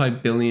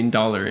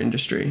multi-billion-dollar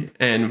industry.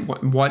 And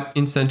what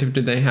incentive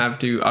do they have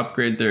to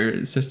upgrade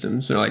their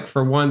systems? So like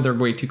for one, they're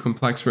way too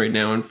complex right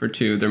now, and for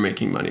two, they're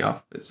making money off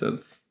of it. So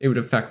it would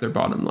affect their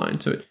bottom line.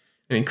 So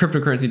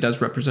cryptocurrency does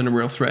represent a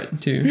real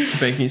threat to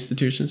banking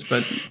institutions,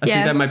 but I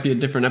think that might be a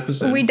different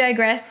episode. We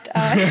digressed.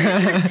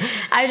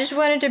 I just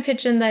wanted to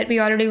pitch in that we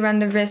already run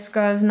the risk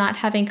of not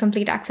having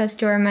complete access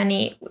to our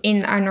money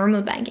in our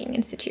normal banking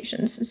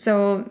institutions.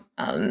 So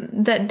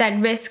that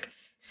risk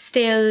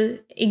still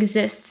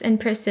exists and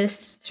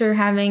persists through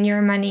having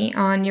your money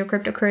on your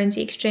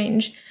cryptocurrency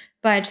exchange.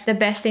 But the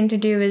best thing to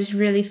do is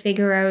really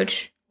figure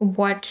out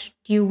what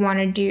you want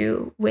to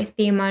do with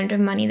the amount of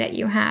money that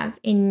you have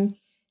in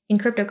in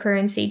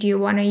cryptocurrency? Do you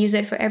want to use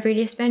it for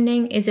everyday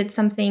spending? Is it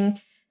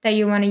something that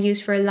you want to use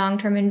for a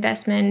long-term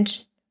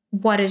investment?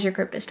 What is your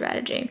crypto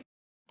strategy?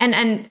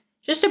 And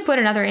just to put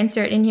another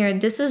insert in here,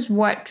 this is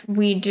what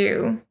we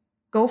do.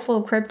 Go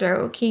Full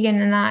Crypto, Keegan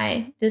and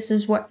I, this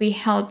is what we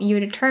help you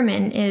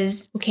determine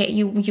is, okay,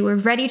 you are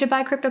ready to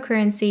buy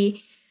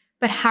cryptocurrency,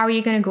 but how are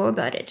you going to go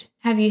about it?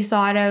 Have you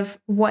thought of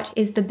what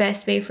is the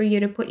best way for you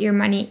to put your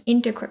money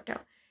into crypto?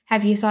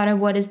 Have you thought of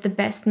what is the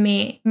best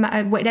way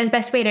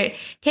to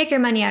take your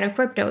money out of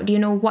crypto? Do you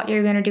know what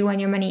you're going to do when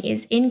your money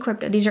is in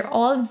crypto? These are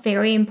all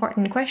very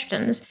important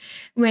questions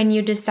when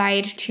you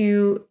decide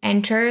to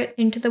enter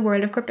into the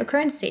world of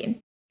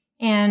cryptocurrency.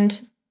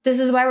 And this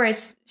is why we're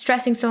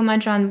stressing so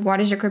much on what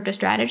is your crypto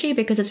strategy,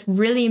 because it's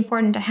really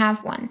important to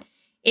have one.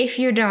 If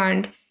you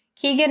don't,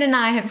 Keegan and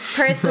I have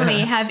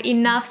personally have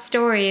enough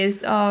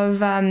stories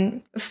of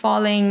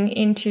falling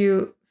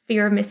into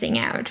fear of missing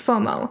out,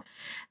 FOMO.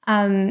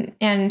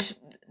 And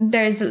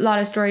there's a lot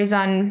of stories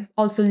on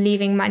also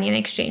leaving money in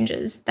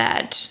exchanges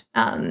that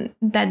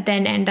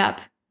then end up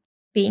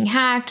being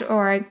hacked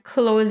or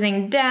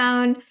closing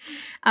down.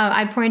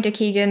 I point to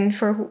Keegan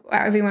for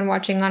everyone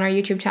watching on our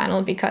YouTube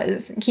channel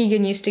because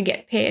Keegan used to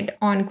get paid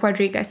on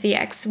Quadriga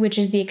CX, which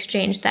is the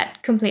exchange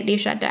that completely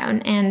shut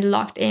down and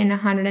locked in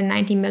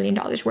 $190 million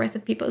worth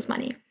of people's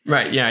money.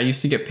 Right. Yeah. I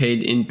used to get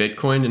paid in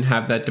Bitcoin and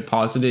have that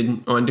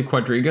deposited onto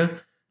Quadriga.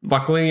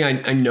 Luckily,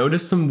 I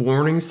noticed some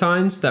warning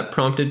signs that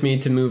prompted me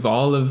to move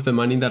all of the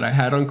money that I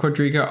had on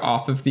Quadriga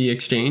off of the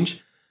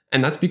exchange.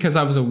 And that's because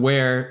I was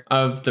aware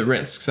of the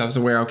risks. I was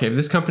aware, okay, if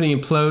this company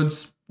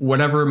implodes,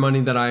 whatever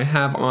money that I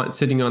have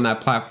sitting on that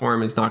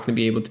platform is not going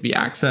to be able to be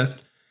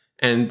accessed.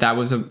 And that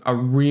was a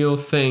real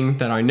thing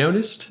that I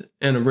noticed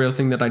and a real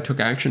thing that I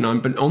took action on,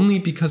 but only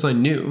because I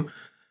knew,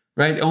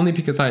 right? Only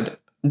because I'd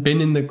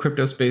been in the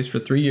crypto space for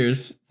 3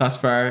 years thus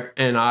far,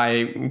 and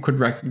I could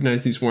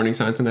recognize these warning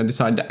signs, and I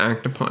decided to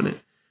act upon it.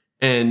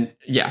 And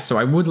yeah, so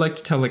I would like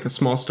to tell like a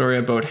small story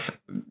about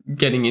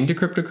getting into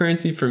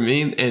cryptocurrency for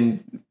me.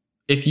 And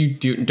if you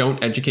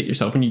don't educate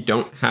yourself and you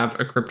don't have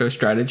a crypto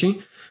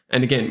strategy,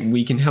 and again,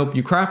 we can help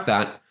you craft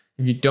that.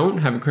 If you don't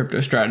have a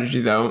crypto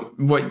strategy, though,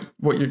 what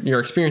your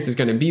experience is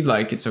going to be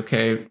like, it's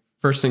okay,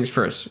 first things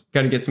first,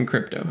 got to get some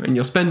crypto. And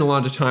you'll spend a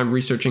lot of time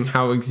researching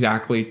how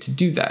exactly to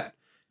do that.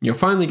 You'll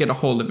finally get a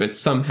hold of it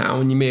somehow,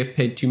 and you may have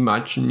paid too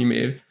much,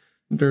 and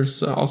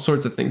there's all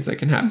sorts of things that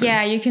can happen.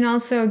 Yeah, you can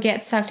also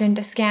get sucked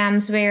into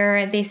scams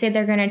where they say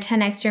they're going to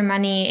 10x your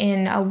money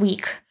in a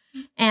week.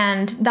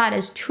 And that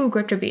is too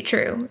good to be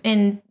true.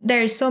 And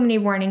there's so many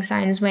warning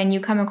signs when you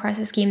come across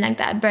a scheme like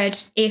that.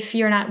 But if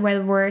you're not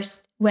well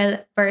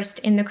versed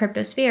in the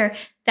crypto sphere,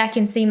 that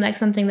can seem like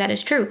something that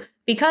is true.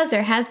 Because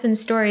there has been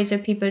stories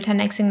of people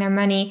 10xing their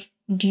money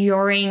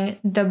during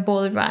the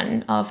bull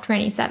run of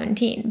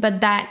 2017. But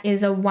that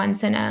is a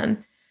once in a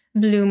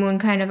blue moon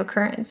kind of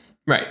occurrence.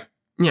 Right.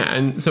 Yeah.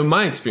 And so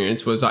my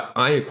experience was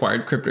I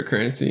acquired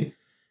cryptocurrency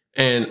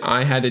and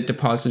I had it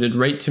deposited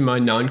right to my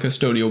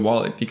non-custodial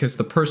wallet because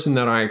the person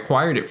that I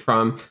acquired it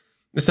from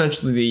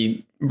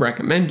essentially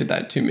recommended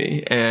that to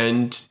me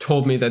and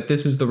told me that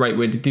this is the right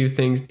way to do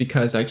things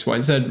because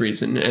XYZ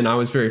reason. And I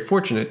was very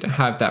fortunate to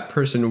have that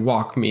person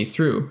walk me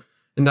through.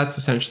 And that's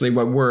essentially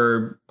what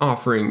we're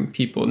offering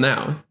people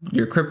now.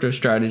 Your crypto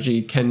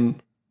strategy can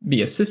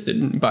be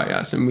assisted by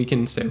us. And we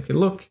can say, okay,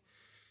 look,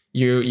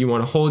 you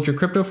want to hold your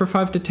crypto for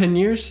 5 to 10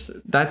 years?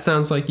 That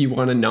sounds like you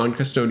want a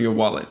non-custodial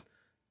wallet.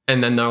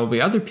 And then there will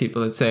be other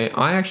people that say,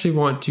 I actually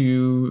want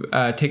to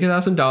take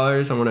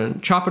 $1,000. I want to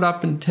chop it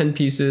up in 10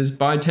 pieces,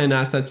 buy 10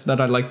 assets that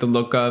I like the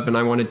look of, and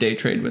I want to day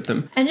trade with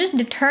them. And just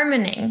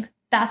determining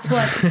that's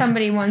what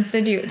somebody wants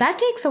to do. That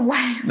takes a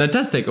while. That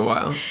does take a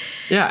while.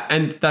 Yeah.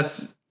 And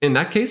that's, in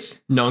that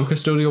case,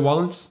 non-custodial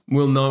wallets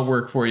will not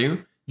work for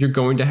you. You're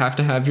going to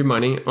have your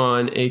money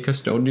on a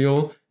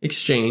custodial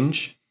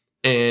exchange.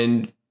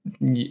 And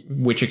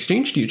which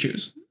exchange do you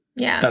choose?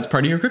 Yeah. That's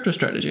part of your crypto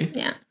strategy.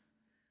 Yeah.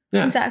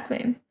 Yeah.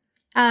 Exactly.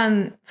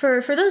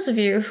 For those of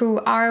you who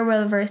are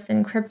well versed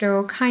in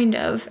crypto, kind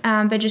of,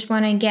 but just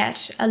want to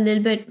get a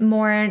little bit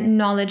more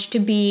knowledge to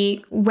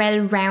be well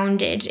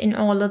rounded in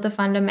all of the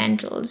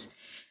fundamentals,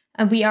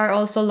 we are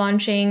also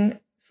launching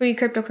free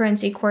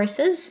cryptocurrency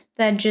courses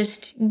that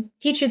just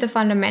teach you the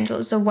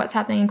fundamentals of what's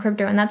happening in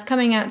crypto, and that's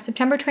coming out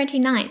September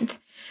 29th.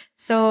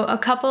 So a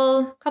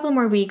couple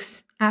more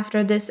weeks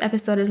after this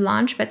episode is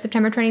launched, but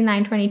September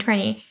 29,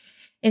 2020.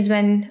 Is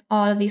when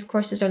all of these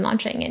courses are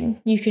launching,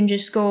 and you can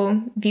just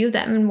go view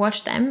them and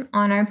watch them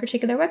on our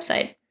particular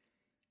website.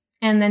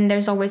 And then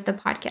there's always the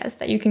podcast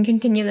that you can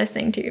continue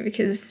listening to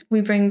because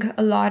we bring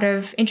a lot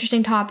of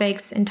interesting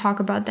topics and talk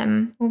about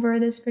them over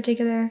this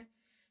particular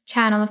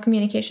channel of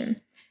communication.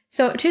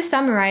 So to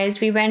summarize,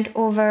 we went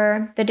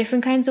over the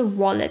different kinds of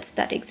wallets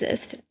that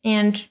exist.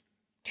 And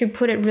to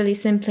put it really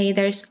simply,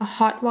 there's a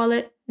hot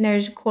wallet and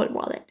there's a cold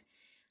wallet.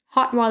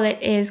 Hot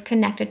wallet is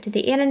connected to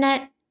the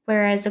internet,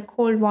 whereas a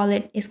cold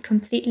wallet is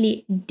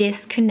completely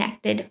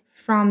disconnected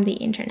from the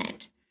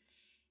internet.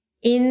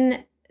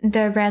 In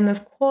the realm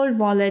of cold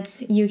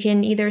wallets, you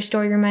can either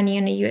store your money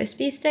on a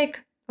USB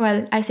stick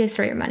well, I say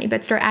store your money,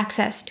 but store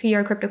access to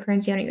your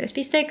cryptocurrency on a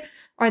USB stick.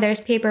 Or there's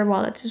paper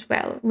wallets as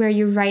well, where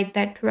you write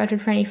that 12 to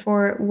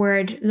 24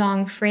 word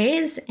long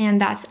phrase, and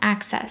that's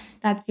access.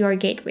 That's your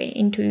gateway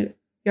into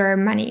your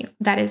money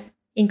that is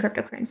in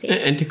cryptocurrency.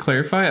 And to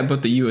clarify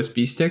about the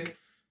USB stick,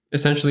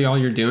 essentially all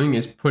you're doing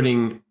is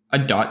putting a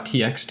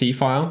 .txt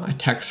file, a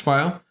text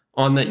file,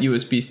 on that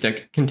USB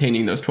stick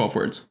containing those 12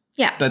 words.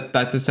 Yeah.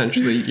 That's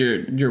essentially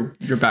your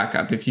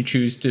backup. If you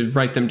choose to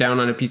write them down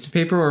on a piece of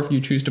paper, or if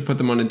you choose to put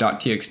them on a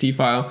 .txt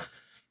file,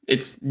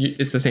 it's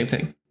the same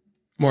thing.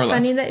 More or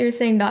less. Funny that you're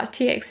saying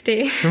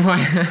 .txt.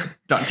 Why?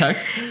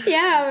 .text?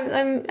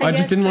 Yeah, I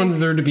just didn't want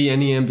there to be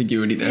any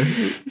ambiguity there.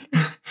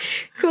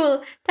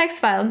 Cool. Text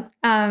file.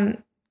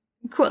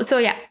 Cool. So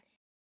yeah,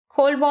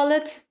 cold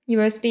wallets,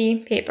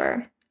 USB,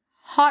 paper.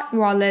 Hot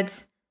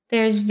wallets,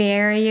 there's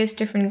various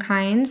different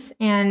kinds,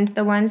 and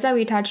the ones that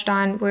we touched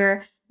on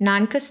were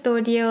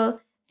non-custodial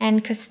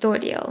and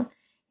custodial.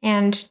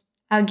 And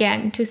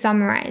again, to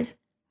summarize,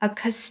 a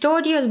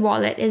custodial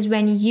wallet is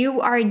when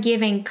you are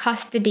giving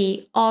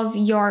custody of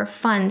your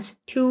funds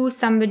to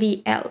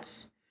somebody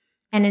else.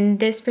 And in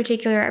this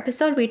particular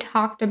episode, we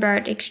talked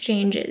about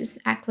exchanges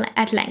at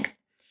length.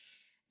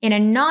 In a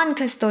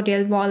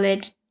non-custodial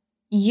wallet,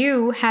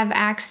 you have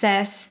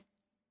access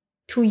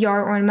to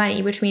your own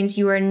money, which means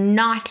you are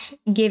not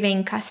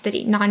giving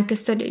custody.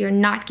 Non-custodial, you're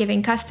not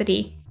giving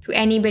custody to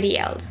anybody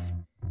else.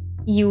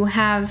 You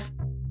have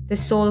the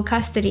sole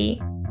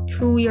custody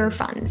to your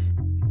funds.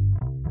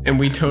 And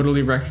we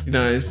totally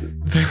recognize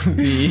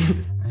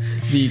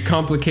the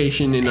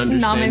complication in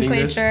understanding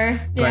this.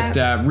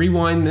 But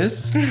rewind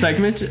this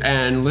segment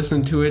and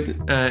listen to it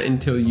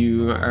until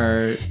you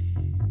are,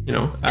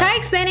 try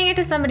explaining it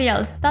to somebody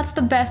else. That's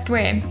the best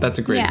way. That's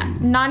a great one. Yeah.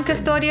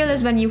 Non-custodial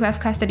is when you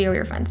have custody over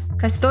your funds.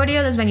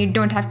 Custodial is when you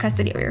don't have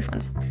custody over your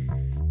funds.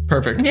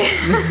 Perfect.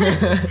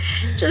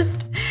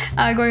 Just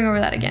going over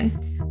that again.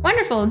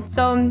 Wonderful.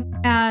 So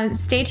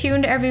stay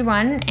tuned,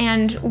 everyone.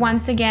 And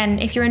once again,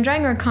 if you're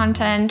enjoying our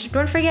content,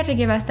 don't forget to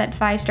give us that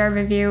 5-star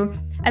review,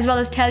 as well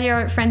as tell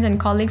your friends and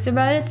colleagues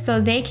about it so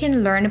they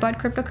can learn about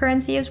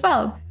cryptocurrency as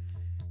well.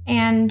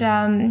 And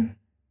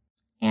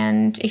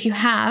if you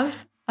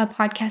have a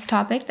podcast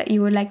topic that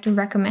you would like to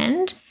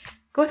recommend,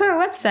 go to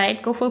our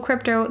website,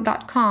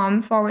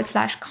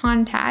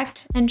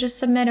 gofullcrypto.com/contact, and just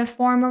submit a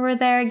form over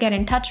there. Get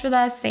in touch with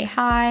us, say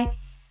hi.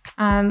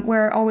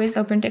 We're always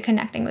open to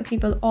connecting with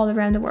people all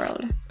around the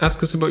world.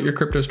 Ask us about your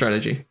crypto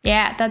strategy.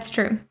 Yeah, that's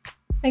true.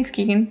 Thanks,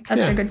 Keegan.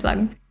 That's a good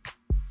plug.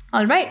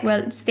 All right.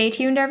 Well, stay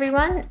tuned,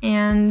 everyone,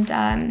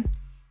 and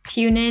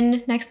tune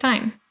in next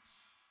time.